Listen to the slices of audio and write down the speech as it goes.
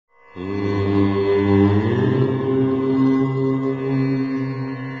శ్రీ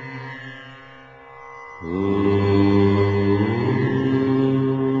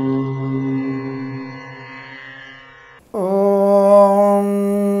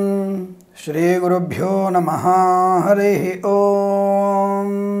గురుభ్యో నమః. హరి ఓం.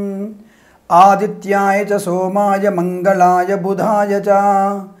 ఆదిత్యాయ చ సోమాయ మంగళాయ బుధాయ చ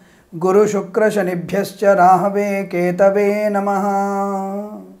గురు శుక్ర శనిభ్యశ్చ రాహవే కేతవే నమః.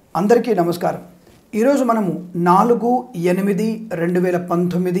 అందరికీ నమస్కారం. ఈరోజు మనము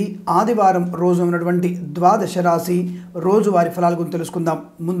 4/8/2019 ఆదివారం రోజు ఉన్నటువంటి ద్వాదశ రాశి రోజువారి ఫలాల గురించి తెలుసుకుందాం.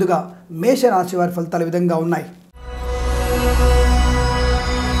 ముందుగా మేషరాశి వారి ఫలితాలు ఈ విధంగా ఉన్నాయి.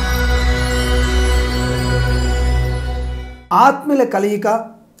 ఆత్మీయుల కలయిక,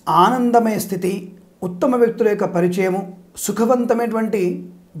 ఆనందమయ స్థితి, ఉత్తమ వ్యక్తుల యొక్క పరిచయము, సుఖవంతమైనటువంటి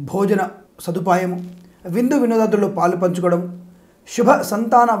భోజన సదుపాయము, విందు వినోదాదుల్లో పాలు పంచుకోవడం, శుభ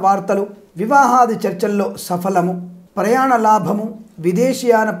సంతాన వార్తలు, వివాహాది చర్చల్లో సఫలము, ప్రయాణ లాభము,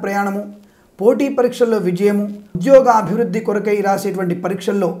 విదేశీయాన ప్రయాణము, పోటీ పరీక్షల్లో విజయము, ఉద్యోగ అభివృద్ధి కొరకై రాసేటువంటి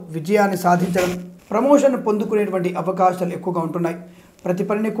పరీక్షల్లో విజయాన్ని సాధించడం, ప్రమోషన్ పొందుకునేటువంటి అవకాశాలు ఎక్కువగా ఉంటున్నాయి. ప్రతి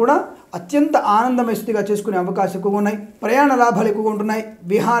పనిని కూడా అత్యంత ఆనందమయ స్థితిగా చేసుకునే అవకాశం ఎక్కువగా ఉన్నాయి. ప్రయాణ లాభాలు ఎక్కువగా ఉంటున్నాయి.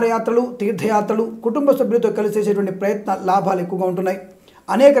 విహారయాత్రలు, తీర్థయాత్రలు, కుటుంబ సభ్యులతో కలిసి చేసేటువంటి ప్రయత్న లాభాలు ఎక్కువగా ఉంటున్నాయి.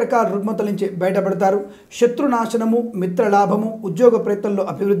 అనేక రకాల రుగ్మతల నుంచి బయటపడతారు. శత్రునాశనము, మిత్ర లాభము, ఉద్యోగ ప్రయత్నంలో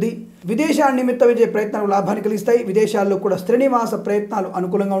అభివృద్ధి, విదేశాల నిమిత్త విజయ ప్రయత్నాలు లాభాన్ని కలిగిస్తాయి. విదేశాల్లో కూడా శ్రేణివాస ప్రయత్నాలు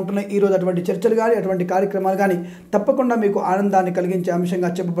అనుకూలంగా ఉంటున్నాయి. ఈరోజు అటువంటి చర్చలు కానీ అటువంటి కార్యక్రమాలు కానీ తప్పకుండా మీకు ఆనందాన్ని కలిగించే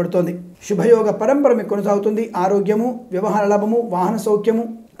అంశంగా చెప్పబడుతోంది. శుభయోగ పరంపర మీకు కొనసాగుతుంది. ఆరోగ్యము, వ్యవహార లాభము, వాహన సౌఖ్యము,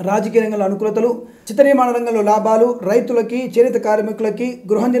 రాజకీయ రంగంలో అనుకూలతలు, చిత్ర నిర్మాణ రంగంలో లాభాలు, రైతులకి, చేనేత కార్మికులకి,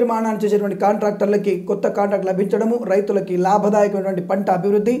 గృహ నిర్మాణాన్ని చేసేటువంటి కాంట్రాక్టర్లకి కొత్త కాంట్రాక్ట్ లభించడము, రైతులకి లాభదాయకమైనటువంటి పంట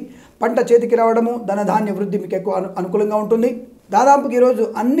అభివృద్ధి, పంట చేతికి రావడము, ధనధాన్య వృద్ధి మీకు ఎక్కువ అనుకూలంగా ఉంటుంది. దాదాపుకి ఈరోజు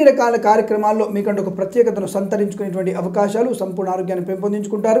అన్ని రకాల కార్యక్రమాల్లో మీకంటూ ఒక ప్రత్యేకతను సంతరించుకునేటువంటి అవకాశాలు, సంపూర్ణ ఆరోగ్యాన్ని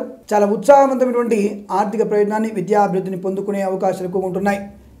పెంపొందించుకుంటారు. చాలా ఉత్సాహవంతమైనటువంటి ఆర్థిక ప్రయోజనాన్ని, విద్యాభివృద్ధిని పొందుకునే అవకాశాలు ఎక్కువగా ఉంటున్నాయి.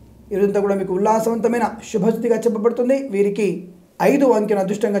 ఈరోజంతా కూడా మీకు ఉల్లాసవంతమైన శుభస్థితిగా చెప్పబడుతుంది. వీరికి 5 అంకెను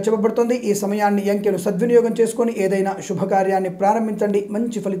అదృష్టంగా చెప్పబడుతుంది. ఈ సమయాన్ని, అంకెను సద్వినియోగం చేసుకొని ఏదైనా శుభకార్యాన్ని ప్రారంభించండి.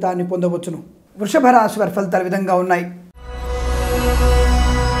 మంచి ఫలితాన్ని పొందవచ్చును. వృషభ రాశి వారి ఫలితాలు విధంగా ఉన్నాయి.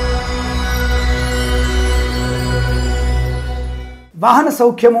 వాహన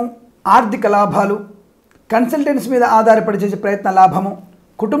సౌఖ్యము, ఆర్థిక లాభాలు, కన్సల్టెన్సీ మీద ఆధారపడి చేసే ప్రయత్న లాభము,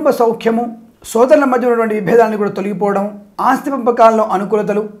 కుటుంబ సౌఖ్యము, సోదరుల మధ్య ఉన్నటువంటి విభేదాలను కూడా తొలగిపోవడం, ఆస్తి పంపకాలలో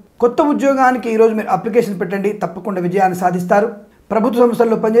అనుకూలతలు, కొత్త ఉద్యోగానికి ఈరోజు మీరు అప్లికేషన్ పెట్టండి, తప్పకుండా విజయాన్ని సాధిస్తారు. ప్రభుత్వ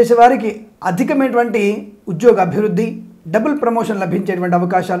సంస్థల్లో పనిచేసే వారికి అధికమైనటువంటి ఉద్యోగ అభివృద్ధి, డబుల్ ప్రమోషన్ లభించేటువంటి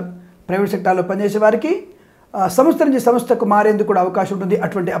అవకాశాలు, ప్రైవేట్ సెక్టార్లో పనిచేసే వారికి సంస్థ నుంచి సంస్థకు మారేందుకు కూడా అవకాశం ఉంటుంది.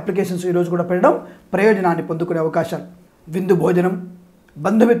 అటువంటి అప్లికేషన్స్ ఈరోజు కూడా పెట్టడం ప్రయోజనాన్ని పొందుకునే అవకాశాలు. విందు భోజనం,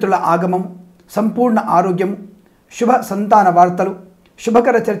 బంధుమిత్రుల ఆగమం, సంపూర్ణ ఆరోగ్యం, శుభ సంతాన వార్తలు,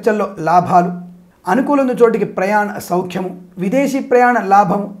 శుభకర చర్చల్లో లాభాలు, అనుకూలమైన చోటికి ప్రయాణ సౌఖ్యము, విదేశీ ప్రయాణ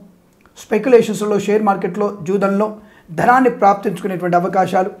లాభము, స్పెక్యులేషన్స్లో, షేర్ మార్కెట్లో, జూదంలో ధనాన్ని ప్రాప్తించుకునేటువంటి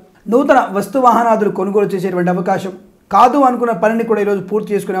అవకాశాలు, నూతన వస్తువాహనాదులు కొనుగోలు చేసేటువంటి అవకాశం, కాదు అనుకున్న పనిని కూడా ఈరోజు పూర్తి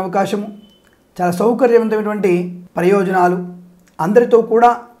చేసుకునే అవకాశము, చాలా సౌకర్యవంతమైనటువంటి ప్రయోజనాలు, అందరితో కూడా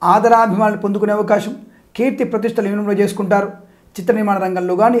ఆదరాభిమానాలు పొందుకునే అవకాశం, కీర్తి ప్రతిష్టలు వినియోగం చేసుకుంటారు. చిత్ర నిర్మాణ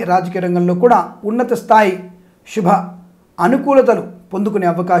రంగంలో కానీ రాజకీయ రంగంలో కూడా ఉన్నత స్థాయి శుభ అనుకూలతలు పొందుకునే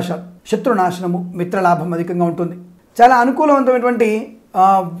అవకాశాలు, శత్రునాశనము, మిత్రలాభం అధికంగా ఉంటుంది. చాలా అనుకూలవంతమైనటువంటి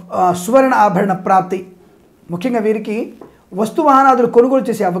సువర్ణ ఆభరణ ప్రాప్తి, ముఖ్యంగా వీరికి వస్తు వాహనాదులు కొనుగోలు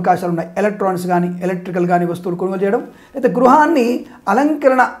చేసే అవకాశాలు ఉన్నాయి. ఎలక్ట్రానిక్స్ కానీ ఎలక్ట్రికల్ కానీ వస్తువులు కొనుగోలు చేయడం, అయితే గృహాన్ని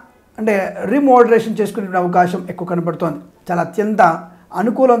అలంకరణ అంటే రీమోడరేషన్ చేసుకునే అవకాశం ఎక్కువ కనబడుతోంది. చాలా అత్యంత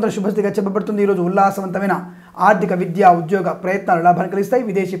అనుకూలవంతమైన శుభస్థితిగా చెప్పబడుతుంది. ఈరోజు ఉల్లాసవంతమైన ఆర్థిక, విద్యా, ఉద్యోగ ప్రయత్నాలు లాభాన్ని కలిగిస్తాయి.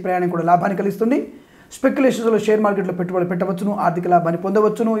 విదేశీ ప్రయాణం కూడా లాభాన్ని కలిగిస్తుంది. స్పెక్యులేషన్స్లో, షేర్ మార్కెట్లో పెట్టుబడులు పెట్టవచ్చును, ఆర్థిక లాభాన్ని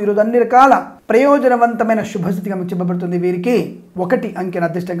పొందవచ్చును. ఈరోజు అన్ని రకాల ప్రయోజనవంతమైన శుభస్థితిగా చెప్పబడుతుంది. వీరికి 1 అంకెను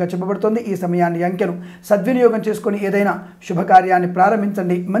అదృష్టంగా చెప్పబడుతుంది. ఈ సమయాన్ని, అంకెను సద్వినియోగం చేసుకొని ఏదైనా శుభకార్యాన్ని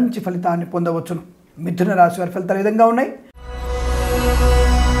ప్రారంభించండి, మంచి ఫలితాన్ని పొందవచ్చును. మిథున రాశి వారి ఫలితాలు ఈ విధంగా ఉన్నాయి.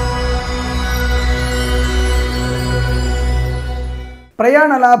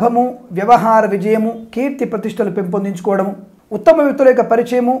 ప్రయాణ లాభము, వ్యవహార విజయము, కీర్తి ప్రతిష్టలు పెంపొందించుకోవడము, ఉత్తమ వ్యక్తుల యొక్క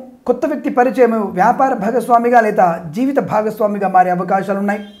పరిచయము, కొత్త వ్యక్తి పరిచయము, వ్యాపార భాగస్వామిగా లేదా జీవిత భాగస్వామిగా మారే అవకాశాలు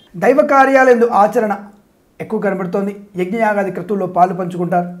ఉన్నాయి. దైవ కార్యాలయందు ఆచరణ ఎక్కువ కనబడుతోంది. యజ్ఞయాగాది క్రతువుల్లో పాలు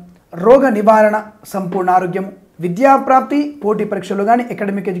పంచుకుంటారు. రోగ నివారణ, సంపూర్ణ ఆరోగ్యము, విద్యాప్రాప్తి, పోటీ పరీక్షల్లో కానీ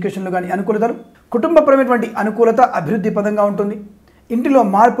అకాడమిక్ ఎడ్యుకేషన్లో కానీ అనుకూలతలు, కుటుంబపరమైనటువంటి అనుకూలత, అభివృద్ధి పదంగా ఉంటుంది. ఇంటిలో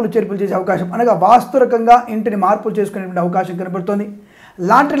మార్పులు చేర్పులు చేసే అవకాశం, అనగా వాస్తు రకంగా ఇంటిని మార్పులు చేసుకునేటువంటి అవకాశం కనబడుతోంది.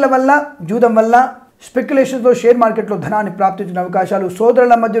 లాటరీల వల్ల, జూదం వల్ల, స్పెక్యులేషన్స్లో షేర్ మార్కెట్లో ధనాన్ని ప్రాప్తించిన అవకాశాలు,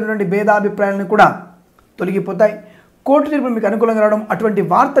 సోదరుల మధ్య నుండి భేదాభిప్రాయాలను కూడా తొలగిపోతాయి. కోర్టు తీర్పు మీకు అనుకూలంగా రావడం, అటువంటి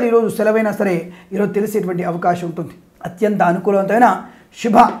వార్తలు ఈరోజు సెలవైనా సరే ఈరోజు తెలిసేటువంటి అవకాశం ఉంటుంది. అత్యంత అనుకూలవంతమైన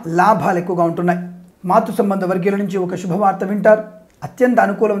శుభ లాభాలు ఎక్కువగా ఉంటున్నాయి. మాతృ సంబంధ వర్గీయుల నుంచి ఒక శుభవార్త వింటారు. అత్యంత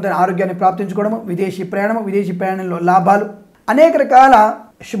అనుకూలమైన ఆరోగ్యాన్ని ప్రాప్తించుకోవడము, విదేశీ ప్రయాణము, విదేశీ ప్రయాణంలో లాభాలు, అనేక రకాల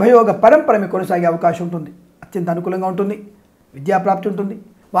శుభయోగ పరంపర మీకు కొనసాగే అవకాశం ఉంటుంది. అత్యంత అనుకూలంగా ఉంటుంది. విద్యాప్రాప్తి ఉంటుంది.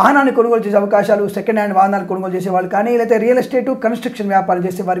 వాహనాన్ని కొనుగోలు చేసే అవకాశాలు, సెకండ్ హ్యాండ్ వాహనాలు కొనుగోలు చేసేవాళ్ళు కానీ, లేకపోతే రియల్ ఎస్టేటు, కన్స్ట్రక్షన్ వ్యాపారం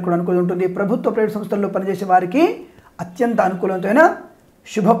చేసే వారికి కూడా అనుకూలం ఉంటుంది. ప్రభుత్వ ప్రైవేట్ సంస్థల్లో పనిచేసే వారికి అత్యంత అనుకూలమైన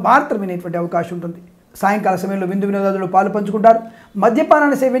శుభవార్తలు వినేటువంటి అవకాశం ఉంటుంది. సాయంకాల సమయంలో విందు వినోదాలు పాలు పంచుకుంటారు.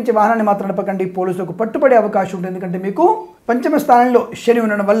 మద్యపానాన్ని సేవించి వాహనాన్ని మాత్రం నడపకండి. పోలీసులకు పట్టుబడే అవకాశం ఉంటుంది. ఎందుకంటే మీకు పంచమ స్థానంలో శని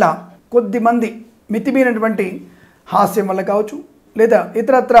ఉండడం వల్ల కొద్దిమంది మితిమీరినటువంటి హాస్యం వల్ల కావచ్చు, లేదా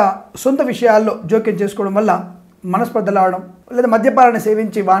ఇతరత్ర సొంత విషయాల్లో జోక్యం చేసుకోవడం వల్ల మనస్పర్ధలు రావడం, లేదా మద్యపానాన్ని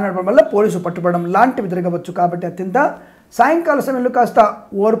సేవించి వాహనం నడపడం వల్ల పోలీసు పట్టుబడడం లాంటివి జరగవచ్చు. కాబట్టి అత్యంత సాయంకాల సమయంలో కాస్త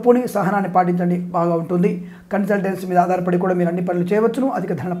ఓర్పుని, సహనాన్ని పాటించండి, బాగా ఉంటుంది. కన్సల్టెన్సీ మీద ఆధారపడి కూడా మీరు అన్ని పనులు చేయవచ్చును.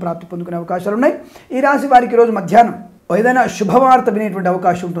 అధిక ధన ప్రాప్తి పొందుకునే అవకాశాలు ఉన్నాయి. ఈ రాశి వారికి ఈరోజు మధ్యాహ్నం ఏదైనా శుభవార్త వినేటువంటి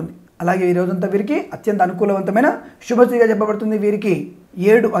అవకాశం ఉంటుంది. అలాగే ఈ రోజంతా వీరికి అత్యంత అనుకూలవంతమైన శుభతిగా చెప్పబడుతుంది. వీరికి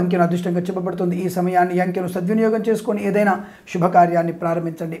 7 అంకెను అదృష్టంగా చెప్పబడుతుంది. ఈ సమయాన్ని, ఈ అంకెను సద్వినియోగం చేసుకొని ఏదైనా శుభకార్యాన్ని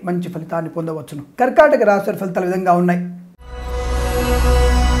ప్రారంభించండి, మంచి ఫలితాన్ని పొందవచ్చును. కర్కాటక రాశి ఫలితాలు విధంగా ఉన్నాయి.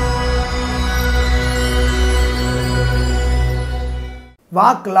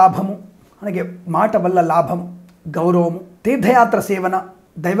 వాక్ లాభము, అలాగే మాట వల్ల లాభము, గౌరవము, తీర్థయాత్ర సేవన,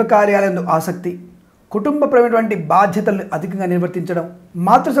 దైవ కార్యాలయంలో ఆసక్తి, కుటుంబపరమైనటువంటి బాధ్యతలను అధికంగా నిర్వర్తించడం,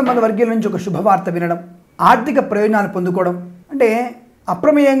 మాతృ సంబంధ వర్గీయుల నుంచి ఒక శుభవార్త వినడం, ఆర్థిక ప్రయోజనాలు పొందుకోవడం, అంటే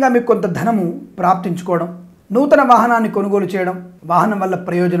అప్రమేయంగా మీకు కొంత ధనము ప్రాప్తించుకోవడం, నూతన వాహనాన్ని కొనుగోలు చేయడం, వాహనం వల్ల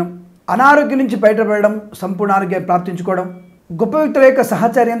ప్రయోజనం, అనారోగ్యం నుంచి బయటపడడం, సంపూర్ణ ఆరోగ్యాన్ని ప్రాప్తించుకోవడం, గొప్ప వ్యక్తుల యొక్క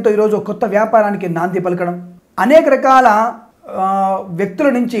సహచర్యంతో ఈరోజు కొత్త వ్యాపారానికి నాంది పలకడం, అనేక రకాల వ్యక్తుల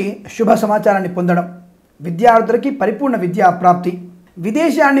నుంచి శుభ సమాచారాన్ని పొందడం, విద్యార్థులకి పరిపూర్ణ విద్యా ప్రాప్తి,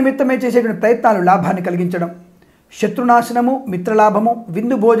 విదేశీ నిమిత్తమే చేసేటువంటి ప్రయత్నాలు లాభాన్ని కలిగించడం, శత్రునాశనము, మిత్రలాభము,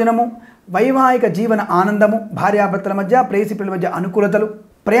 విందు భోజనము, వైవాహిక జీవన ఆనందము, భార్యాభర్తల మధ్య, ప్రేయసి పిల్లల మధ్య అనుకూలతలు,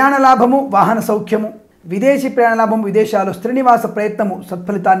 ప్రయాణ లాభము, వాహన సౌఖ్యము, విదేశీ ప్రయాణ లాభము, విదేశాలు శ్రీనివాస ప్రయత్నము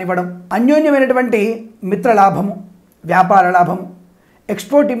సత్ఫలితాన్ని ఇవ్వడం, అన్యోన్యమైనటువంటి మిత్రలాభము, వ్యాపార లాభము,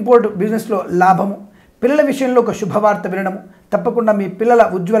 ఎక్స్పోర్ట్ ఇంపోర్ట్ బిజినెస్లో లాభము, పిల్లల విషయంలో ఒక శుభవార్త వినడము, తప్పకుండా మీ పిల్లల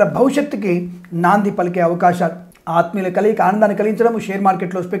ఉజ్వల భవిష్యత్తుకి నాంది పలికే అవకాశాలు, ఆత్మీయుల కలయిక ఆనందాన్ని కలిగించడము, షేర్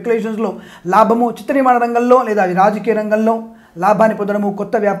మార్కెట్లో స్పెక్యులేషన్స్లో లాభము, చిత్ర నిర్మాణ రంగంలో లేదా రాజకీయ రంగంలో లాభాన్ని పొందడము,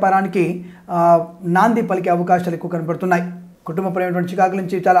 కొత్త వ్యాపారానికి నాంది పలికే అవకాశాలు ఎక్కువ కనబడుతున్నాయి. కుటుంబపరమైనటువంటి చికాకుల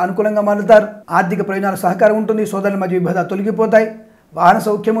నుంచి చాలా అనుకూలంగా మారుతారు. ఆర్థిక ప్రయోజనాల సహకారం ఉంటుంది. సోదరుల మధ్య విభేదాలు తొలగిపోతాయి. వాహన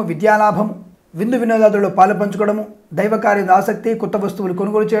సౌఖ్యము, విద్యాలాభము, విందు వినోదాదుల్లో పాలు పంచుకోవడము, దైవ కార్య ఆసక్తి, కొత్త వస్తువులు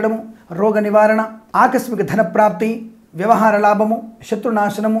కొనుగోలు చేయడము, రోగ నివారణ, ఆకస్మిక ధన ప్రాప్తి, వ్యవహార లాభము,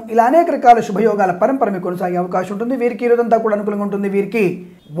 శత్రునాశనము, ఇలా అనేక రకాల శుభయోగాల పరంపర మీకు కొనసాగే అవకాశం ఉంటుంది. వీరికి ఈరోజంతా కూడా అనుకూలంగా ఉంటుంది. వీరికి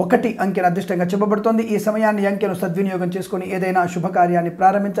 1 అంకెను అదృష్టంగా చెప్పబడుతుంది. ఈ సమయాన్ని, అంకెను సద్వినియోగం చేసుకొని ఏదైనా శుభకార్యాన్ని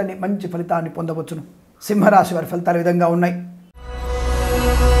ప్రారంభించండి, మంచి ఫలితాన్ని పొందవచ్చును. సింహరాశి వారి ఫలితాలు ఈ విధంగా ఉన్నాయి.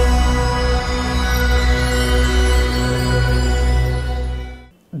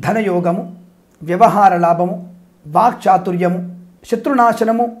 ధనయోగము, వ్యవహార లాభము, వాక్చాతుర్యము,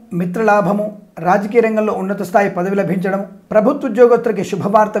 శత్రునాశనము, మిత్రలాభము, రాజకీయ రంగంలో ఉన్నత స్థాయి పదవి లభించడము, ప్రభుత్వ ఉద్యోగస్తులకి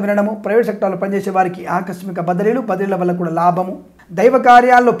శుభవార్త వినడము, ప్రైవేట్ సెక్టార్లో పనిచేసే వారికి ఆకస్మిక బదిలీల వల్ల కూడా లాభము, దైవ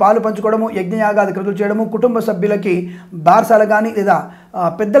కార్యాల్లో పాలు పంచుకోవడము, యజ్ఞయాగాది కృతులు చేయడము, కుటుంబ సభ్యులకి బార్సాల కానీ లేదా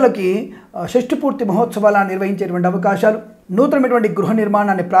పెద్దలకి షష్ఠపూర్తి మహోత్సవాలను నిర్వహించేటువంటి అవకాశాలు, నూతనమైనటువంటి గృహ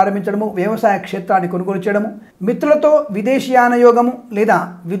నిర్మాణాన్ని ప్రారంభించడము, వ్యవసాయ క్షేత్రాన్ని కొనుగోలు చేయడము, మిత్రులతో విదేశీయాన యోగము లేదా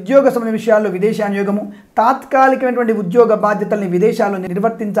ఉద్యోగ సంబంధ విషయాల్లో విదేశీయాన యోగము, తాత్కాలికమైనటువంటి ఉద్యోగ బాధ్యతల్ని విదేశాల్లో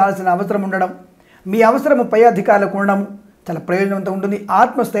నిర్వర్తించాల్సిన అవసరం ఉండడం, మీ అవసరము పై అధికారులకు ఉండడము చాలా ప్రయోజనవంతంగా ఉంటుంది.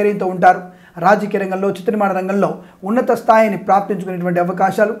 ఆత్మస్థైర్యంతో ఉంటారు. రాజకీయ రంగంలో, చిత్ర నిర్మాణ రంగంలో ఉన్నత స్థాయిని ప్రాప్తించుకునేటువంటి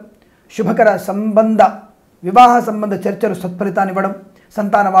అవకాశాలు, శుభకర సంబంధ వివాహ సంబంధ చర్చలు సత్ఫలితాన్ని ఇవ్వడం,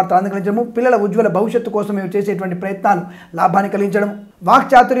 సంతాన వార్తలు అందగలించడము, పిల్లల ఉజ్వల భవిష్యత్తు కోసం మేము చేసేటువంటి ప్రయత్నాలు లాభాన్ని కలిగించడం,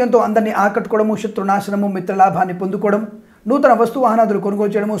 వాక్చాతుర్యంతో అందరినీ ఆకట్టుకోవడము, శత్రునాశనము, మిత్రలాభాన్ని పొందుకోవడం, నూతన వస్తు వాహనాదులు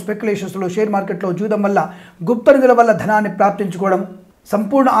కొనుగోలు చేయడము, స్పెక్యులేషన్స్లో, షేర్ మార్కెట్లో జూదం వల్ల, గుప్త నిధుల వల్ల ధనాన్ని ప్రాప్తించుకోవడం,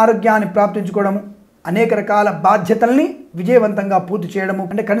 సంపూర్ణ ఆరోగ్యాన్ని ప్రాప్తించుకోవడము, అనేక రకాల బాధ్యతల్ని విజయవంతంగా పూర్తి చేయడము,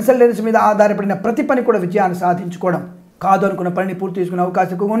 అంటే కన్సల్టెన్సీ మీద ఆధారపడిన ప్రతి పని కూడా విజయాన్ని సాధించుకోవడం, కాదు అనుకున్న పనిని పూర్తి చేసుకునే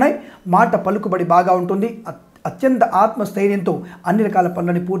అవకాశం ఎక్కువగా ఉన్నాయి. మాట పలుకుబడి బాగా ఉంటుంది. అత్యంత ఆత్మస్థైర్యంతో అన్ని రకాల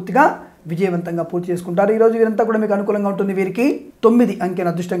పనులని పూర్తిగా విజయవంతంగా పూర్తి చేసుకుంటారు. ఈరోజు వీరంతా కూడా మీకు అనుకూలంగా ఉంటుంది. వీరికి 9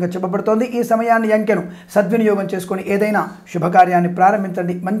 అంకెను అదృష్టంగా చెప్పబడుతోంది. ఈ సమయాన్ని, అంకెను సద్వినియోగం చేసుకొని ఏదైనా శుభకార్యాన్ని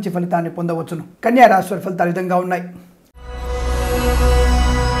ప్రారంభించండి, మంచి ఫలితాన్ని పొందవచ్చును. కన్యా రాశి వారి ఫలితాలు విధంగా ఉన్నాయి.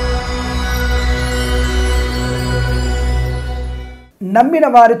 నమ్మిన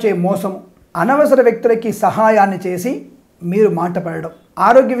వారిచే మోసము, అనవసర వ్యక్తులకి సహాయాన్ని చేసి మీరు మాట పడడం,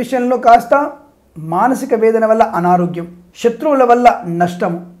 ఆరోగ్య విషయంలో కాస్త మానసిక వేదన వల్ల అనారోగ్యం, శత్రువుల వల్ల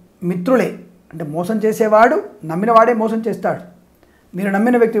నష్టము, మిత్రులే అంటే మోసం చేసేవాడు నమ్మిన వాడే మోసం చేస్తాడు, మీరు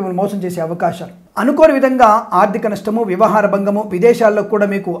నమ్మిన వ్యక్తి మోసం చేసే అవకాశాలు, అనుకోని విధంగా ఆర్థిక నష్టము, వ్యవహార భంగము, విదేశాల్లో కూడా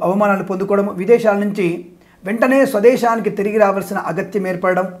మీకు అవమానాలు పొందుకోవడము, విదేశాల నుంచి వెంటనే స్వదేశానికి తిరిగి రావాల్సిన అగత్యం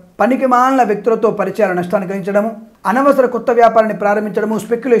ఏర్పడడం, పనికి మాలిన వ్యక్తులతో పరిచయాల నష్టాన్ని కలిగించడము, అనవసర కొత్త వ్యాపారాన్ని ప్రారంభించడము,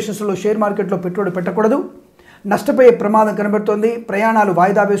 స్పెక్యులేషన్స్లో షేర్ మార్కెట్లో పెట్టుబడి పెట్టకూడదు, నష్టపోయే ప్రమాదం కనబడుతోంది, ప్రయాణాలు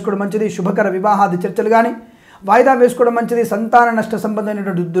వాయిదా వేసుకోవడం మంచిది, శుభకర వివాహాది చర్చలు కానీ వాయిదా వేసుకోవడం మంచిది, సంతాన నష్ట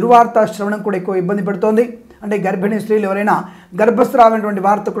సంబంధమైనటువంటి దుర్వార్త శ్రవణం కూడా ఎక్కువ ఇబ్బంది పెడుతోంది. అంటే గర్భిణీ స్త్రీలు ఎవరైనా గర్భస్రావైనటువంటి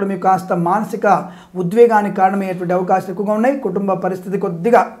వార్త కూడా మీకు కాస్త మానసిక ఉద్వేగానికి కారణమయ్యేటువంటి అవకాశాలు ఎక్కువగా ఉన్నాయి. కుటుంబ పరిస్థితి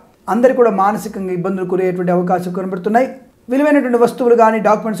కొద్దిగా అందరికీ కూడా మానసికంగా ఇబ్బందులు కూరేటువంటి అవకాశం కనబడుతున్నాయి. విలువైనటువంటి వస్తువులు కానీ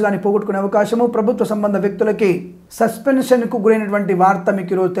డాక్యుమెంట్స్ కానీ పోగొట్టుకునే అవకాశము, ప్రభుత్వ సంబంధ వ్యక్తులకి సస్పెన్షన్కు గురైనటువంటి వార్త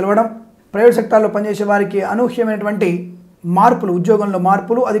మీకు ఈరోజు తెలవడం, ప్రైవేట్ సెక్టార్లో పనిచేసే వారికి అనూహ్యమైనటువంటి మార్పులు, ఉద్యోగంలో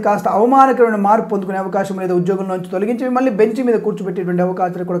మార్పులు, అది కాస్త అవమానకరమైన మార్పు పొందుకునే అవకాశం లేదా ఉద్యోగంలో నుంచి తొలగించి మళ్ళీ బెంచ్ మీద కూర్చోబెట్టేటువంటి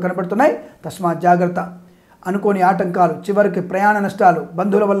అవకాశాలు కూడా కనబడుతున్నాయి. తస్మాత్ జాగ్రత్త. అనుకోని ఆటంకాలు, చివరికి ప్రయాణ నష్టాలు,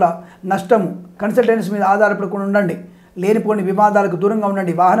 బంధువుల వల్ల నష్టము, కన్సల్టెన్సీ మీద ఆధారపడకుండా ఉండండి, లేనిపోని వివాదాలకు దూరంగా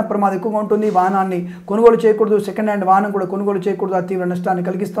ఉండండి, వాహన ప్రమాదం ఎక్కువగా ఉంటుంది, వాహనాన్ని కొనుగోలు చేయకూడదు, సెకండ్ హ్యాండ్ వాహనం కూడా కొనుగోలు చేయకూడదు, అది తీవ్ర నష్టాన్ని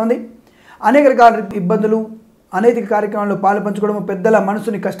కలిగిస్తుంది. అనేక రకాల ఇబ్బందులు, అనైతిక కార్యక్రమాల్లో పాలు పంచుకోవడం, పెద్దల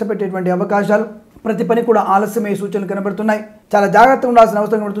మనసుని కష్టపెట్టేటువంటి అవకాశాలు, ప్రతి పని కూడా ఆలస్యమయ్యే సూచనలు కనబడుతున్నాయి. చాలా జాగ్రత్తగా ఉండాల్సిన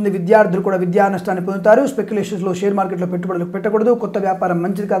అవసరం కనబడుతుంది. విద్యార్థులు కూడా విద్యా నష్టాన్ని పొందుతారు. స్పెక్యులేషన్స్లో షేర్ మార్కెట్లో పెట్టుబడులు పెట్టకూడదు, కొత్త వ్యాపారం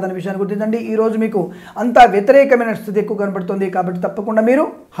మంచిది కాదనే విషయాన్ని గుర్తించండి. ఈ రోజు మీకు అంతా వ్యతిరేకమైన స్థితి ఎక్కువ కనబడుతుంది కాబట్టి తప్పకుండా మీరు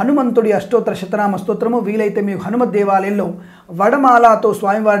హనుమంతుడి అష్టోత్తర శతనామ స్తోత్రము, వీలైతే మీకు హనుమత్ దేవాలయంలో వడమాలతో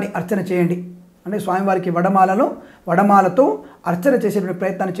స్వామివారిని అర్చన చేయండి. అంటే స్వామివారికి వడమాలతో అర్చన చేసేటువంటి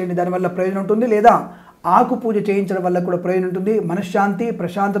ప్రయత్నాన్ని చేయండి, దానివల్ల ప్రయోజనం ఉంటుంది. లేదా ఆకు పూజ చేయించడం వల్ల కూడా ప్రయోజనం ఉంటుంది. మనశ్శాంతి,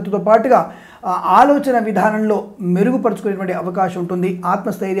 ప్రశాంతతతో పాటుగా ఆలోచన విధానంలో మెరుగుపరుచుకునేటువంటి అవకాశం ఉంటుంది.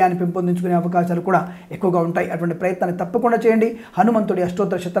 ఆత్మస్థైర్యాన్ని పెంపొందించుకునే అవకాశాలు కూడా ఎక్కువగా ఉంటాయి. అటువంటి ప్రయత్నాన్ని తప్పకుండా చేయండి. హనుమంతుడి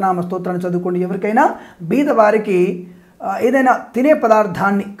అష్టోత్తర శతనామ స్తోత్రాన్ని చదువుకోండి. ఎవరికైనా బీదవారికి ఏదైనా తినే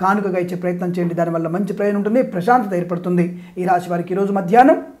పదార్థాన్ని కానుకగా ఇచ్చే ప్రయత్నం చేయండి, దానివల్ల మంచి ప్రయోజనం ఉంటుంది, ప్రశాంతత ఏర్పడుతుంది. ఈ రాశి వారికి ఈరోజు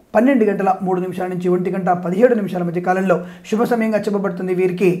మధ్యాహ్నం 12:03 నుంచి 1:17 మధ్య కాలంలో శుభ సమయంగా చెప్పబడుతుంది.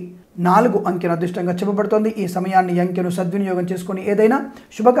 వీరికి 4 అంకెను అదృష్టంగా చెప్పబడుతోంది. ఈ సమయాన్ని అంకెను సద్వినియోగం చేసుకుని ఏదైనా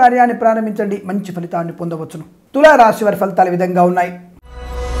శుభకార్యాన్ని ప్రారంభించండి, మంచి ఫలితాన్ని పొందవచ్చును. తులా రాశి వారి ఫలితాలు విధంగా ఉన్నాయి.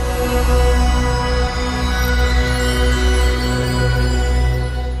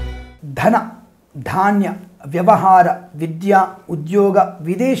 ధన, ధాన్య, వ్యవహార, విద్య, ఉద్యోగ,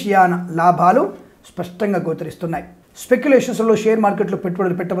 విదేశీయాన లాభాలు స్పష్టంగా గోచరిస్తున్నాయి. స్పెక్యులేషన్స్లో షేర్ మార్కెట్లో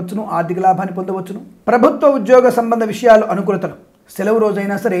పెట్టుబడులు పెట్టవచ్చును, ఆర్థిక లాభాన్ని పొందవచ్చును. ప్రభుత్వ ఉద్యోగ సంబంధ విషయాలు అనుకూలతలు, సెలవు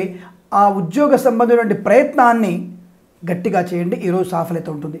రోజైనా సరే ఆ ఉద్యోగ సంబంధమైన ప్రయత్నాన్ని గట్టిగా చేయండి, ఈరోజు సాఫల్యత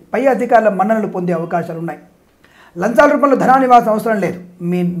ఉంటుంది. పై అధికారుల మన్ననలు పొందే అవకాశాలు ఉన్నాయి. లంచాల రూపంలో ధనానివాసం అవసరం లేదు,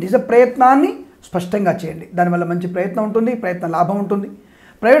 మీ నిజ ప్రయత్నాన్ని స్పష్టంగా చేయండి, దానివల్ల మంచి ప్రయత్నం ఉంటుంది, ప్రయత్న లాభం ఉంటుంది.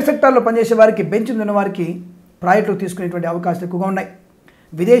 ప్రైవేట్ సెక్టార్లో పనిచేసే వారికి, బెంచ్ ఉన్న వారికి ప్రాజెక్టులు తీసుకునేటువంటి అవకాశాలు ఎక్కువగా ఉన్నాయి.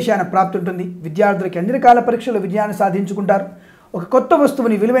 విదేశాన ప్రాప్తి ఉంటుంది. విద్యార్థులకి అన్ని రకాల పరీక్షలు విజయాన్ని సాధించుకుంటారు. ఒక కొత్త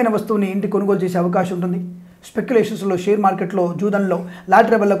వస్తువుని, విలువైన వస్తువుని ఇంటికి కొనుగోలు చేసే అవకాశం ఉంటుంది. స్పెక్యులేషన్స్లో షేర్ మార్కెట్లో, జూదంలో,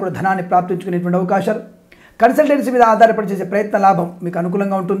 లాటరీ వల్ల కూడా ధనాన్ని ప్రాప్తించుకునేటువంటి అవకాశాలు. కన్సల్టెన్సీ మీద ఆధారపడి చేసే ప్రయత్న లాభం మీకు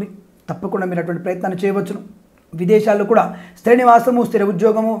అనుకూలంగా ఉంటుంది, తప్పకుండా మీరు అటువంటి ప్రయత్నాన్ని చేయవచ్చును. విదేశాల్లో కూడా స్థిర నివాసము, స్థిర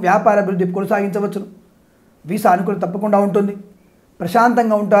ఉద్యోగము, వ్యాపార అభివృద్ధి కొనసాగించవచ్చును. వీసా అనుకూలత తప్పకుండా ఉంటుంది.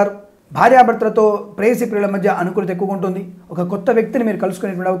 ప్రశాంతంగా ఉంటారు. భార్యాభర్తలతో, ప్రేయసి ప్రియుల మధ్య అనుకూలత ఎక్కువగా ఉంటుంది. ఒక కొత్త వ్యక్తిని మీరు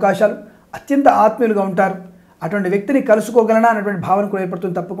కలుసుకునేటువంటి అవకాశాలు, అత్యంత ఆత్మీయులుగా ఉంటారు. అటువంటి వ్యక్తిని కలుసుకోగలనా అనేటువంటి భావన కూడా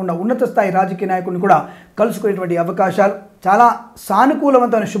ఏర్పడుతుంది. తప్పకుండా ఉన్నత స్థాయి రాజకీయ నాయకుడిని కూడా కలుసుకునేటువంటి అవకాశాలు, చాలా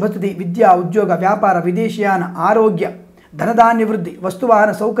సానుకూలవంతమైన శుభస్థితి. విద్య, ఉద్యోగ, వ్యాపార, విదేశీయాన, ఆరోగ్య, ధనధాన్య వృద్ధి,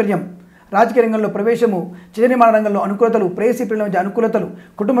 వస్తువాహన సౌకర్యం, రాజకీయ రంగంలో ప్రవేశము, చిత్ర నిర్మాణ రంగంలో అనుకూలతలు, ప్రేయసి ప్రియుల మధ్య అనుకూలతలు,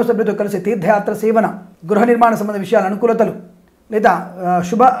 కుటుంబ సభ్యులతో కలిసి తీర్థయాత్ర సేవన, గృహ నిర్మాణ సంబంధ విషయాల అనుకూలతలు, లేదా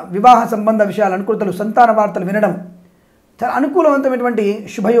శుభ వివాహ సంబంధ విషయాల అనుకూలతలు, సంతాన వార్తలు వినడం, చాలా అనుకూలవంతమైనటువంటి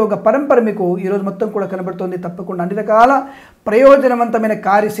శుభయోగ పరంపర మీకు ఈరోజు మొత్తం కూడా కనబడుతుంది. తప్పకుండా అన్ని రకాల ప్రయోజనవంతమైన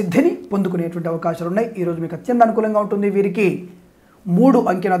కార్యసిద్ధిని పొందుకునేటువంటి అవకాశాలు ఉన్నాయి. ఈరోజు మీకు అత్యంత అనుకూలంగా ఉంటుంది. వీరికి 3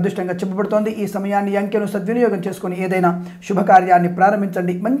 అంకెను అదృష్టంగా చెప్పబడుతోంది. ఈ సమయాన్ని, అంకెను సద్వినియోగం చేసుకొని ఏదైనా శుభకార్యాన్ని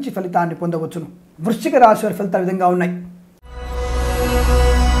ప్రారంభించండి, మంచి ఫలితాన్ని పొందవచ్చును. వృశ్చిక రాశి వారి ఫలితాలు విధంగా ఉన్నాయి.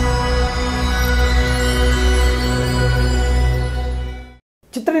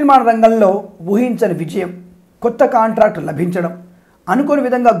 చిత్ర నిర్మాణ రంగంలో ఊహించని విజయం, కొత్త కాంట్రాక్ట్ లభించడం, అనుకోని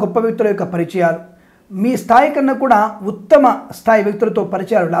విధంగా గొప్ప వ్యక్తుల యొక్క పరిచయాలు, మీ స్థాయి కన్నా కూడా ఉత్తమ స్థాయి వ్యక్తులతో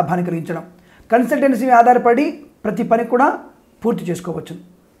పరిచయాలు లాభాన్ని కలిగించడం, కన్సల్టెన్సీ ఆధారపడి ప్రతి పని కూడా పూర్తి చేసుకోవచ్చు.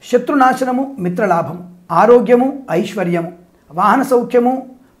 శత్రునాశనము, మిత్రలాభము, ఆరోగ్యము, ఐశ్వర్యము, వాహన సౌఖ్యము,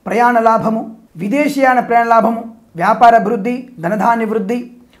 ప్రయాణ లాభము, విదేశీయాన ప్రయాణ లాభము, వ్యాపార అభివృద్ధి, ధనధాన్య వృద్ధి,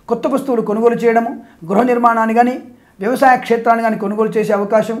 కొత్త వస్తువులు కొనుగోలు చేయడము, గృహ నిర్మాణాన్ని కానీ వ్యవసాయ క్షేత్రాన్ని కానీ కొనుగోలు చేసే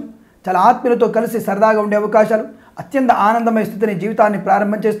అవకాశం, చాలా ఆత్మీయులతో కలిసి సరదాగా ఉండే అవకాశాలు, అత్యంత ఆనందమయ స్థితిని జీవితాన్ని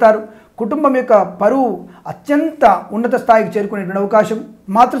ప్రారంభం చేస్తారు. కుటుంబం యొక్క పరువు అత్యంత ఉన్నత స్థాయికి చేరుకునేటువంటి అవకాశం,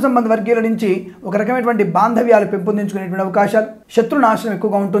 మాతృ సంబంధ వర్గీయుల నుంచి ఒక రకమైనటువంటి బాంధవ్యాలు పెంపొందించుకునేటువంటి అవకాశాలు, శత్రునాశనం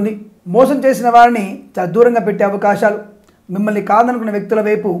ఎక్కువగా ఉంటుంది. మోసం చేసిన వారిని చాలా దూరంగా పెట్టే అవకాశాలు, మిమ్మల్ని కాదనుకున్న వ్యక్తుల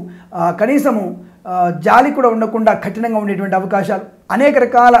వైపు కనీసము జాలి కూడా ఉండకుండా కఠినంగా ఉండేటువంటి అవకాశాలు, అనేక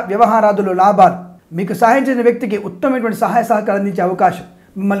రకాల వ్యవహారాదులు లాభాలు, మీకు సహాయం చేసిన వ్యక్తికి ఉత్తమమైనటువంటి సహాయ సహకారం అందించే అవకాశం,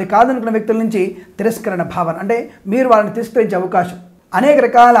 మిమ్మల్ని కాదనుకున్న వ్యక్తుల నుంచి తిరస్కరణ భావన అంటే మీరు వాళ్ళని తిరస్కరించే అవకాశం, అనేక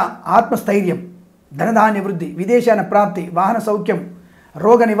రకాల ఆత్మస్థైర్యం, ధనధాన్య వృద్ధి, విదేశాన ప్రాప్తి, వాహన సౌఖ్యం,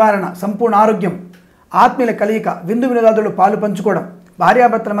 రోగ నివారణ, సంపూర్ణ ఆరోగ్యం, ఆత్మీయుల కలయిక, విందు వినోదాదులు పాలు పంచుకోవడం,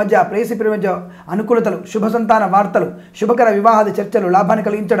 భార్యాభర్తల మధ్య ప్రేయసి ప్రేమ మధ్య అనుకూలతలు, శుభ సంతాన వార్తలు, శుభకర వివాహాది చర్చలు, లాభాన్ని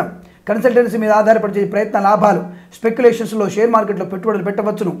కలిగించడం, కన్సల్టెన్సీ మీద ఆధారపడి ప్రయత్న లాభాలు, స్పెక్యులేషన్స్లో షేర్ మార్కెట్లో పెట్టుబడులు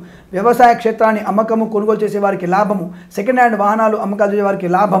పెట్టవచ్చును, వ్యవసాయ క్షేత్రాన్ని అమ్మకము కొనుగోలు చేసే వారికి లాభము, సెకండ్ హ్యాండ్ వాహనాలు అమ్మకాలు చేసే వారికి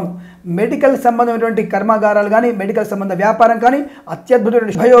లాభము, మెడికల్ సంబంధమైనటువంటి కర్మాగారాలు కానీ మెడికల్ సంబంధ వ్యాపారం కానీ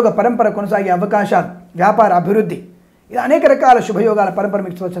అత్యద్భుతమైన శుభయోగ పరంపర కొనసాగే అవకాశాలు, వ్యాపార అభివృద్ధి, ఇలా అనేక రకాల శుభయోగాల పరంపర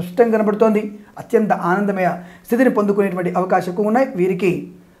మీకు స్పష్టంగా కనబడుతోంది. అత్యంత ఆనందమయ స్థితిని పొందుకునేటువంటి అవకాశం ఎక్కువ ఉన్నాయి. వీరికి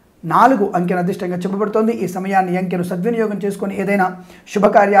 4 అంకెను అదృష్టంగా చెప్పబడుతోంది. ఈ సమయాన్ని అంకెను సద్వినియోగం చేసుకొని ఏదైనా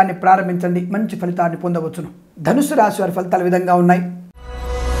శుభకార్యాన్ని ప్రారంభించండి, మంచి ఫలితాన్ని పొందవచ్చును. ధనుస్సు రాశి వారి ఫలితాలు విధంగా ఉన్నాయి.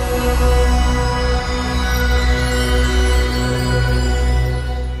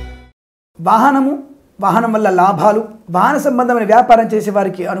 వాహనం వల్ల లాభాలు, వాహన సంబంధమైన వ్యాపారం చేసే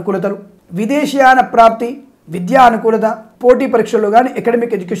వారికి అనుకూలతలు, విదేశీయాన ప్రాప్తి, విద్యా అనుకూలత, పోటీ పరీక్షల్లో కానీ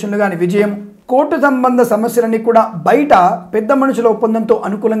అకాడమిక్ ఎడ్యుకేషన్లో కానీ విజయం, కోర్టు సంబంధ సమస్యలన్నీ కూడా బయట పెద్ద మనుషుల ఒప్పందంతో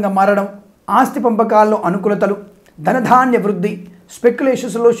అనుకూలంగా మారడం, ఆస్తి పంపకాల్లో అనుకూలతలు, ధనధాన్య వృద్ధి,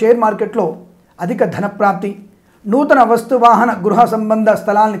 స్పెక్యులేషన్స్లో షేర్ మార్కెట్లో అధిక ధనప్రాప్తి, నూతన వస్తు వాహన గృహ సంబంధ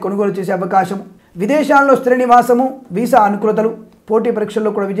స్థలాన్ని కొనుగోలు చేసే అవకాశం, విదేశాల్లో స్థిర నివాసము, వీసా అనుకూలతలు, పోటీ పరీక్షల్లో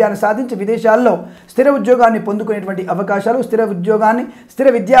కూడా విజయాన్ని సాధించి విదేశాల్లో స్థిర ఉద్యోగాన్ని పొందుకునేటువంటి అవకాశాలు, స్థిర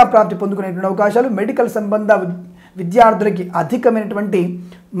విద్యాప్రాప్తి పొందుకునేటువంటి అవకాశాలు, మెడికల్ సంబంధ విద్యార్థులకి అధికమైనటువంటి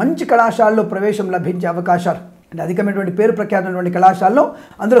మంచి కళాశాలలో ప్రవేశం లభించే అవకాశాలు, అంటే అధికమైనటువంటి పేరు ప్రఖ్యాతమైనటువంటి కళాశాలలో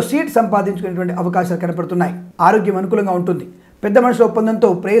అందులో సీట్ సంపాదించుకునేటువంటి అవకాశాలు కనపడుతున్నాయి. ఆరోగ్యం అనుకూలంగా ఉంటుంది. పెద్ద మనుషుల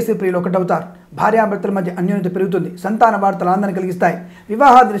ఒప్పందంతో ప్రేయసి ప్రియులు ఒకటవుతారు. భార్యాభర్తల మధ్య అన్యోన్యత పెరుగుతుంది. సంతాన వార్తలు ఆనందాన్ని కలిగిస్తాయి.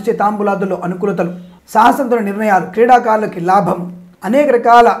 వివాహాది నిశ్చయ తాంబూలాదుల్లో అనుకూలతలు, సాహసంతో నిర్ణయాలు, క్రీడాకారులకి లాభము, అనేక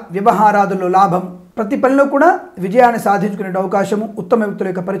రకాల వ్యవహారాదుల్లో లాభం, ప్రతి పనిలో కూడా విజయాన్ని సాధించుకునే అవకాశము, ఉత్తమ వ్యక్తుల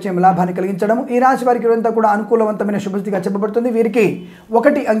యొక్క పరిచయం లాభాన్ని కలిగించడము. ఈ రాశి వారికి అంతా కూడా అనుకూలవంతమైన శుభస్థితిగా చెప్పబడుతుంది. వీరికి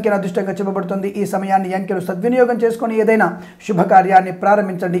 1 అంకెను అదృష్టంగా చెప్పబడుతుంది. ఈ సమయాన్ని అంకెను సద్వినియోగం చేసుకొని ఏదైనా శుభకార్యాన్ని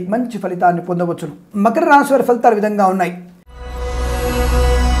ప్రారంభించండి, మంచి ఫలితాన్ని పొందవచ్చును. మకర రాశి వారి ఫలితాలు విధంగా ఉన్నాయి.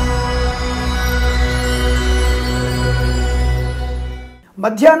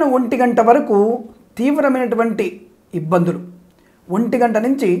 మధ్యాహ్నం 1 గంట వరకు తీవ్రమైనటువంటి ఇబ్బందులు, 1 గంట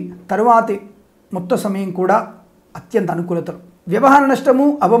నుంచి తరువాతి మొత్తం సమయం కూడా అత్యంత అనుకూలతలు, వ్యవహార నష్టము,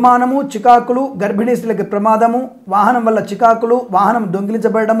 అవమానము, చికాకులు, గర్భిణీ స్త్రీలకి ప్రమాదము, వాహనం వల్ల చికాకులు, వాహనం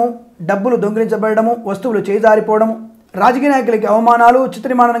దొంగిలించబడము, డబ్బులు దొంగిలించబడము, వస్తువులు చేజారిపోవడము, రాజకీయ నాయకులకి అవమానాలు,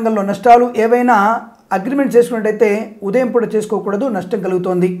 చిత్రనిర్మాణ రంగంలో నష్టాలు, ఏవైనా అగ్రిమెంట్ చేసుకున్నట్టయితే ఉదయం పూట చేసుకోకూడదు, నష్టం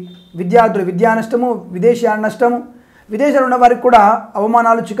కలుగుతోంది. విద్యార్థులు విద్యా నష్టము, విదేశీయాన నష్టము, విదేశాలు ఉన్న వారికి కూడా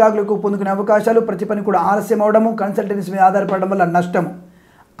అవమానాలు, చికాకులకు పొందుకునే అవకాశాలు, ప్రతి పని కూడా ఆలస్యం అవడము, కన్సల్టెన్సీ మీద ఆధారపడడం వల్ల నష్టము.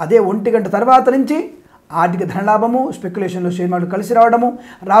 అదే 1 గంట తర్వాత నుంచి ఆర్థిక ధనలాభము, స్పెక్యులేషన్లో షేర్ మార్కెట్ కలిసి రావడము,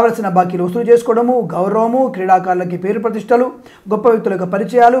 రావాల్సిన బాకీలు వసూలు చేసుకోవడము, గౌరవము, క్రీడాకారులకి పేరు ప్రతిష్టలు, గొప్ప వ్యక్తులకు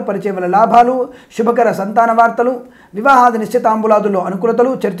పరిచయం వల్ల లాభాలు, శుభకర సంతాన వార్తలు, వివాహాది నిశ్చితాంబులాదుల్లో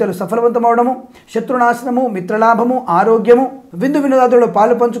అనుకూలతలు, చర్చలు సఫలవంతమవడము, శత్రునాశనము, మిత్రలాభము, ఆరోగ్యము, విందు వినోదాదుల్లో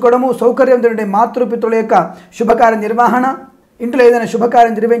పాలు పంచుకోవడము, సౌకర్యంతో మాతృపితృల యొక్క శుభకార్య నిర్వహణ, ఇంట్లో ఏదైనా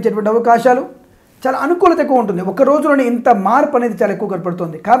శుభకార్యం నిర్వహించేటువంటి అవకాశాలు, చాలా అనుకూలత ఎక్కువ ఉంటుంది. ఒక రోజులోనే ఇంత మార్పు అనేది చాలా ఎక్కువ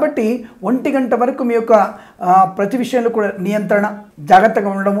కనపడుతుంది. కాబట్టి 1 గంట వరకు మీ యొక్క ప్రతి విషయంలో కూడా నియంత్రణ,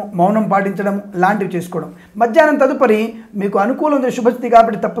 జాగ్రత్తగా ఉండడము, మౌనం పాటించడం లాంటివి చేసుకోవడం. మధ్యాహ్నం తదుపరి మీకు అనుకూలమైన శుభస్థితి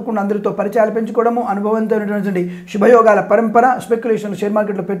కాబట్టి తప్పకుండా అందరితో పరిచయాలు పెంచుకోవడము, అనుభవంతో శుభయోగాల పరంపర, స్పెక్యులేషన్ షేర్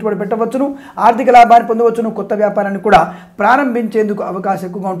మార్కెట్లో పెట్టుబడి పెట్టవచ్చును, ఆర్థిక లాభాన్ని పొందవచ్చును, కొత్త వ్యాపారాన్ని కూడా ప్రారంభించేందుకు అవకాశం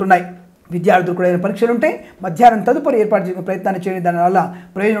ఎక్కువగా ఉంటున్నాయి. విద్యార్థులు కూడా ఏదైనా పరీక్షలు ఉంటే మధ్యాహ్నం తదుపరి ఏర్పాటు చేసే ప్రయత్నాన్ని చేయండి, దానివల్ల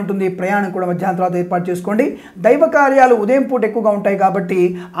ప్రయోజనం ఉంటుంది. ప్రయాణం కూడా మధ్యాహ్నం తర్వాత ఏర్పాటు చేసుకోండి. దైవ కార్యాలు ఉదయం పూట ఎక్కువగా ఉంటాయి కాబట్టి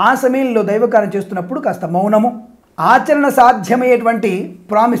ఆ సమయంలో దైవ కార్యం చేస్తున్నప్పుడు కాస్త మౌనము, ఆచరణ సాధ్యమయ్యేటువంటి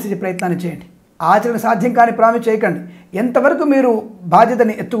ప్రామిస్ ఇచ్చే ప్రయత్నాన్ని చేయండి. ఆచరణ సాధ్యం కానీ ప్రామిస్ చేయకండి. ఎంతవరకు మీరు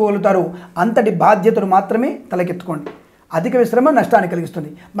బాధ్యతని ఎత్తుకోగలుగుతారో అంతటి బాధ్యతను మాత్రమే తలకెత్తుకోండి. అధిక విశ్రమ నష్టాన్ని కలిగిస్తుంది.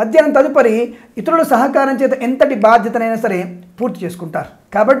 మధ్యాహ్నం తదుపరి ఇతరుల సహకారం చేత ఎంతటి బాధ్యతనైనా సరే పూర్తి చేసుకుంటారు.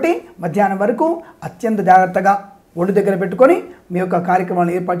 కాబట్టి మధ్యాహ్నం వరకు అత్యంత జాగ్రత్తగా ఒళ్ళు దగ్గర పెట్టుకొని మీ యొక్క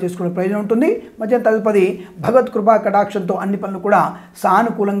కార్యక్రమాలను ఏర్పాటు చేసుకునే ప్రయోజనం ఉంటుంది. మధ్యాహ్నం తదుపరి భగవత్ కృపా కటాక్షంతో అన్ని పనులు కూడా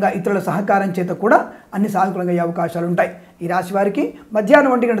సానుకూలంగా ఇతరుల సహకారం చేత కూడా అన్ని సానుకూలంగా అయ్యే అవకాశాలు ఉంటాయి. ఈ రాశి వారికి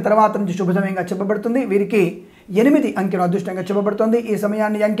మధ్యాహ్నం 1 గంట తర్వాత నుంచి శుభ సమయంగా చెప్పబడుతుంది. వీరికి 8 అంకెను అదృష్టంగా చెప్పబడుతుంది. ఈ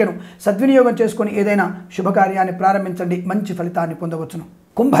సమయాన్ని అంకెను సద్వినియోగం చేసుకొని ఏదైనా శుభకార్యాన్ని ప్రారంభించండి, మంచి ఫలితాన్ని పొందవచ్చును.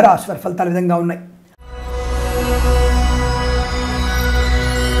 కుంభరాశి వారి ఫలితాలు విధంగా ఉన్నాయి.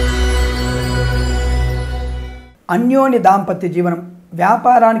 అన్యోన్య దాంపత్య జీవనం,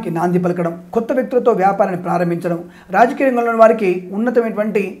 వ్యాపారానికి నాంది పలకడం, కొత్త వ్యక్తులతో వ్యాపారాన్ని ప్రారంభించడం, రాజకీయ రంగంలో వారికి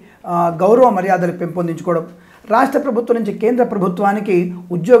ఉన్నతమైనటువంటి గౌరవ మర్యాదలు పెంపొందించుకోవడం, రాష్ట్ర ప్రభుత్వం నుంచి కేంద్ర ప్రభుత్వానికి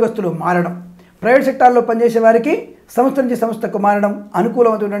ఉద్యోగస్తులు మారడం, ప్రైవేట్ సెక్టార్లో పనిచేసే వారికి సంస్థ నుంచి సంస్థకు మారడం,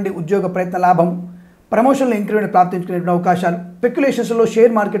 అనుకూలమైనటువంటి ఉద్యోగ ప్రయత్న లాభం, ప్రమోషన్లో ఇంక్రిమెంట్ ప్రాప్తించుకునే అవకాశాలు, స్పెక్యులేషన్స్లో,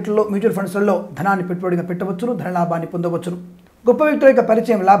 షేర్ మార్కెట్లలో, మ్యూచువల్ ఫండ్స్లలో ధనాన్ని పెట్టుబడిగా పెట్టవచ్చును, ధన లాభాన్ని పొందవచ్చును. గొప్ప వ్యక్తుల యొక్క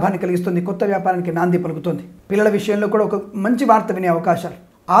పరిచయం లాభాన్ని కలిగిస్తుంది, కొత్త వ్యాపారానికి నాంది పలుకుతుంది. పిల్లల విషయంలో కూడా ఒక మంచి వార్త వినే అవకాశాలు,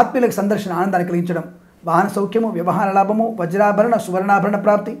 ఆత్మీయులకు సందర్శన ఆనందాన్ని కలిగించడం, వాహన సౌఖ్యము, వ్యవహార లాభము, వజ్రాభరణ సువర్ణాభరణ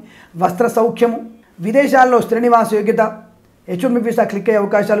ప్రాప్తి, వస్త్ర సౌఖ్యము, విదేశాల్లో స్థిర నివాస యోగ్యత, H1B వీసా క్లిక్ అయ్యే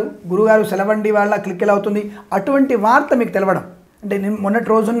అవకాశాలు, గురుగారు సెలవండి వాళ్ళ క్లిక్ ఎలా అవుతుంది, అటువంటి వార్త మీకు తెలవడం. అంటే మొన్నటి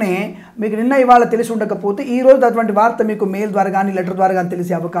రోజునే మీకు నిన్న ఇవాళ తెలిసి ఉండకపోతే ఈ రోజు అటువంటి వార్త మీకు మెయిల్ ద్వారా కానీ లెటర్ ద్వారా కానీ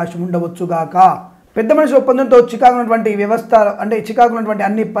తెలిసే అవకాశం ఉండవచ్చుగాక. పెద్ద మనిషి ఒప్పందంతో చికాకు ఉన్నటువంటి వ్యవస్థ, అంటే చికాకు ఉన్నటువంటి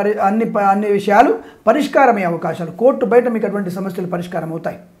అన్ని విషయాలు పరిష్కారమయ్యే అవకాశాలు, కోర్టు బయట మీకు అటువంటి సమస్యలు పరిష్కారం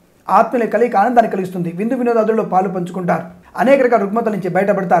అవుతాయి. ఆత్మీయుల కలిగి ఆనందాన్ని కలిగిస్తుంది. విందు వినోదాదుల్లో పాలు పంచుకుంటారు. అనేక రకాల రుగ్మతల నుంచి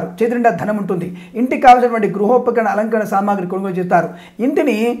బయటపడతారు. చేతి నిండా ధనం ఉంటుంది. ఇంటికి కావాల్సినటువంటి గృహోపకరణ అలంకరణ సామాగ్రి కొనుగోలు చేస్తారు.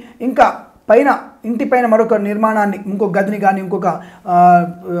 ఇంటిని ఇంకా ఇంటి పైన మరొక నిర్మాణాన్ని, ఇంకొక గదిని కానీ ఇంకొక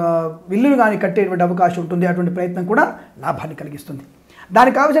ఇల్లును కానీ కట్టేటువంటి అవకాశం ఉంటుంది. అటువంటి ప్రయత్నం కూడా లాభాన్ని కలిగిస్తుంది.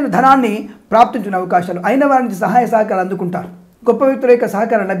 దానికి కావలసిన ధనాన్ని ప్రాప్తించిన అవకాశాలు, అయిన వారి నుంచి సహాయ సహకారాలు అందుకుంటారు. గొప్ప వ్యక్తుల యొక్క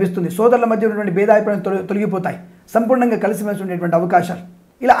సహకారం లభిస్తుంది. సోదరుల మధ్య ఉన్నటువంటి భేదాభిప్రాయాలు తొలగిపోతాయి. సంపూర్ణంగా కలిసిమెలిసి ఉండేటువంటి అవకాశాలు,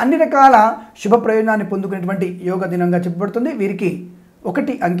 ఇలా అన్ని రకాల శుభ ప్రయోజనాన్ని పొందుకునేటువంటి యోగ దినంగా చెప్పబడుతుంది. వీరికి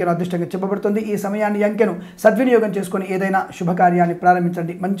 1 అంకెను అదృష్టంగా చెప్పబడుతుంది. ఈ సమయాన్ని అంకెను సద్వినియోగం చేసుకొని ఏదైనా శుభకార్యాన్ని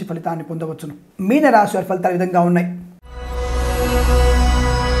ప్రారంభించండి, మంచి ఫలితాన్ని పొందవచ్చును. మీన రాశి వారి ఫలితాలు విధంగా ఉన్నాయి.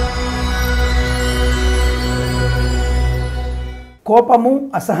 కోపము,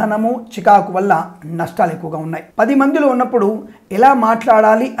 అసహనము, చికాకు వల్ల నష్టాలు ఎక్కువగా ఉన్నాయి. 10 మందిలో ఉన్నప్పుడు ఎలా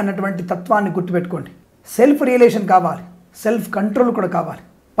మాట్లాడాలి అన్నటువంటి తత్వాన్ని గుర్తుపెట్టుకోండి. సెల్ఫ్ రియలైజేషన్ కావాలి, సెల్ఫ్ కంట్రోల్ కూడా కావాలి.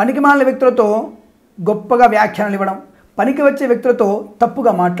 పనికిమాలిన వ్యక్తులతో గొప్పగా వ్యాఖ్యానాలు ఇవ్వడం, పనికి వచ్చే వ్యక్తులతో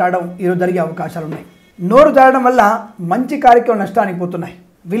తప్పుగా మాట్లాడడం ఈరోజు జరిగే అవకాశాలు ఉన్నాయి. నోరు జారడం వల్ల మంచి కార్యక్రమం నష్టానికి పోతున్నాయి.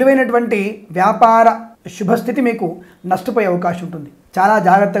 విలువైనటువంటి వ్యాపార శుభస్థితి మీకు నష్టపోయే అవకాశం ఉంటుంది. చాలా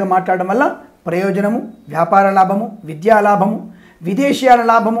జాగ్రత్తగా మాట్లాడడం వల్ల ప్రయోజనము, వ్యాపార లాభము, విద్యా లాభము, విదేశీయాల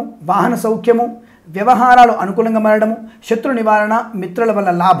లాభము, వాహన సౌఖ్యము, వ్యవహారాలు అనుకూలంగా మారడము, శత్రు నివారణ, మిత్రుల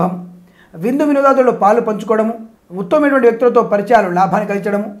వల్ల లాభం, విందు వినోదాదుల్లో పాలు పంచుకోవడము, ఉత్తమమైనటువంటి వ్యక్తులతో పరిచయాలు లాభాన్ని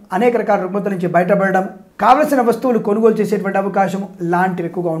కలిగించడము, అనేక రకాల రుగ్మతల నుంచి బయటపడడం, కావలసిన వస్తువులు కొనుగోలు చేసేటువంటి అవకాశం లాంటివి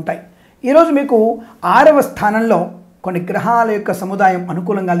ఎక్కువగా ఉంటాయి. ఈరోజు మీకు 6వ స్థానంలో కొన్ని గ్రహాల యొక్క సముదాయం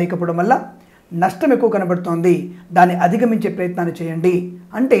అనుకూలంగా లేకపోవడం వల్ల నష్టం ఎక్కువ కనబడుతోంది. దాన్ని అధిగమించే ప్రయత్నాన్ని చేయండి.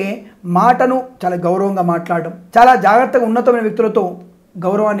 అంటే మాటను చాలా గౌరవంగా మాట్లాడడం, చాలా జాగ్రత్తగా ఉన్నతమైన వ్యక్తులతో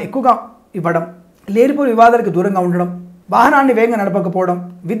గౌరవాన్ని ఎక్కువగా ఇవ్వడం, లేనిపోయిన వివాదాలకు దూరంగా ఉండడం, వాహనాన్ని వేగంగా నడపకపోవడం,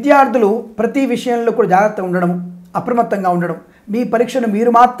 విద్యార్థులు ప్రతి విషయంలో కూడా జాగ్రత్తగా ఉండడం, అప్రమత్తంగా ఉండడం, మీ పరీక్షను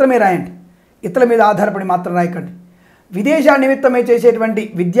మీరు మాత్రమే రాయండి, ఇతరుల మీద ఆధారపడి మాత్రం రాయకండి. విదేశా నిమిత్తమై చేసేటువంటి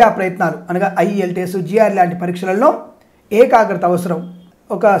విద్యా ప్రయత్నాలు అనగా IELTS, GR లాంటి పరీక్షలలో ఏకాగ్రత అవసరం.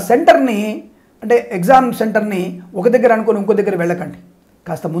 ఒక సెంటర్ని, అంటే ఎగ్జామ్ సెంటర్ని ఒక దగ్గర అనుకుని ఇంకో దగ్గర వెళ్ళకండి.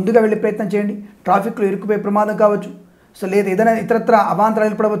 కాస్త ముందుగా వెళ్ళే ప్రయత్నం చేయండి. ట్రాఫిక్లో ఇరుక్కుపోయే ప్రమాదం కావచ్చు, లేదా ఏదైనా ఇతరత్ర అవాంతరాలు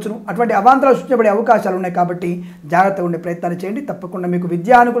ఏర్పడవచ్చును. అటువంటి అవాంతరాలు సృష్టించబడే అవకాశాలు ఉన్నాయి. కాబట్టి జాగ్రత్తగా ఉండే ప్రయత్నాన్ని చేయండి. తప్పకుండా మీకు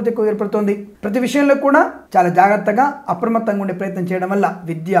విద్యా అనుకూలత ఎక్కువ ఏర్పడుతుంది. ప్రతి విషయంలో కూడా చాలా జాగ్రత్తగా అప్రమత్తంగా ఉండే ప్రయత్నం చేయడం వల్ల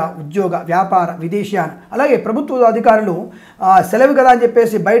విద్య, ఉద్యోగ, వ్యాపార, విదేశీయాన, అలాగే ప్రభుత్వ అధికారులు సెలవు కదా అని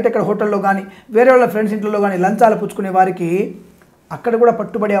చెప్పేసి బయట ఎక్కడ హోటల్లో కానీ వేరే వాళ్ళ ఫ్రెండ్స్ ఇంట్లో కానీ లంచాలు పుచ్చుకునే వారికి అక్కడ కూడా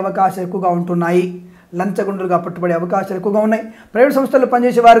పట్టుబడే అవకాశాలు ఎక్కువగా ఉంటున్నాయి. లంచగొండులుగా పట్టుబడే అవకాశాలు ఎక్కువగా ఉన్నాయి. ప్రైవేట్ సంస్థల్లో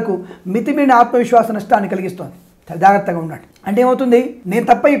పనిచేసే వారికి మితిమీరిన ఆత్మవిశ్వాస నష్టాన్ని కలిగిస్తోంది. జాగ్రత్తగా ఉండండి. అంటే ఏమవుతుంది, నేను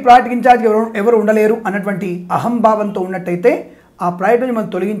తప్ప ఈ ప్రాజెక్ట్ ఇన్ఛార్జ్ ఎవరు ఉండలేరు అన్నటువంటి అహంభావంతో ఉన్నట్టయితే ఆ ప్రాజెక్ట్ నుంచి మనం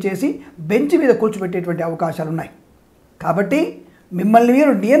తొలగించేసి బెంచ్ మీద కూర్చోబెట్టేటువంటి అవకాశాలు ఉన్నాయి. కాబట్టి మిమ్మల్ని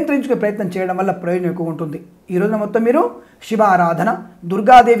మీరు నియంత్రించుకునే ప్రయత్నం చేయడం వల్ల ప్రయోజనం ఎక్కువ ఉంటుంది. ఈ రోజున మొత్తం మీరు శివ ఆరాధన,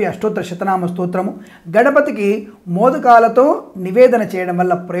 దుర్గాదేవి అష్టోత్తర శతనామ స్తోత్రము, గణపతికి మోదకాలతో నివేదన చేయడం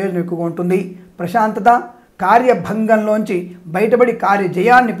వల్ల ప్రయోజనం ఎక్కువగా ఉంటుంది. ప్రశాంతత, కార్యభంగంలోంచి బయటపడి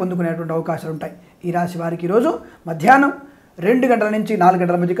కార్యజయాన్ని పొందుకునేటువంటి అవకాశాలు ఉంటాయి. ఈ రాశి వారికి ఈరోజు మధ్యాహ్నం 2 గంటల నుంచి 4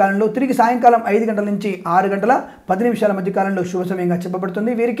 గంటల మధ్య కాలంలో, తిరిగి సాయంకాలం 5 గంటల నుంచి 6 గంటల 10 నిమిషాల మధ్య కాలంలో శుభ సమయంగా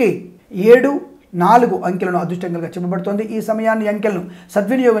చెప్పబడుతుంది. వీరికి 7, 4 అంకెలను అదృష్టంగా చెప్పబడుతుంది. ఈ సమయాన్ని అంకెలను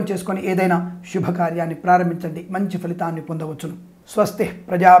సద్వినియోగం చేసుకొని ఏదైనా శుభకార్యాన్ని ప్రారంభించండి, మంచి ఫలితాన్ని పొందవచ్చును. స్వస్తి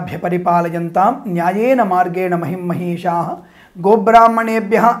ప్రజాభ్య పరిపాలయంతాం న్యాయేన మార్గేణ మహిం మహేషాః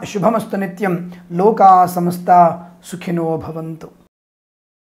గోబ్రాహ్మణేభ్యః శుభమస్తు నిత్యం. లోకా సమస్తా సుఖినో భవంతు.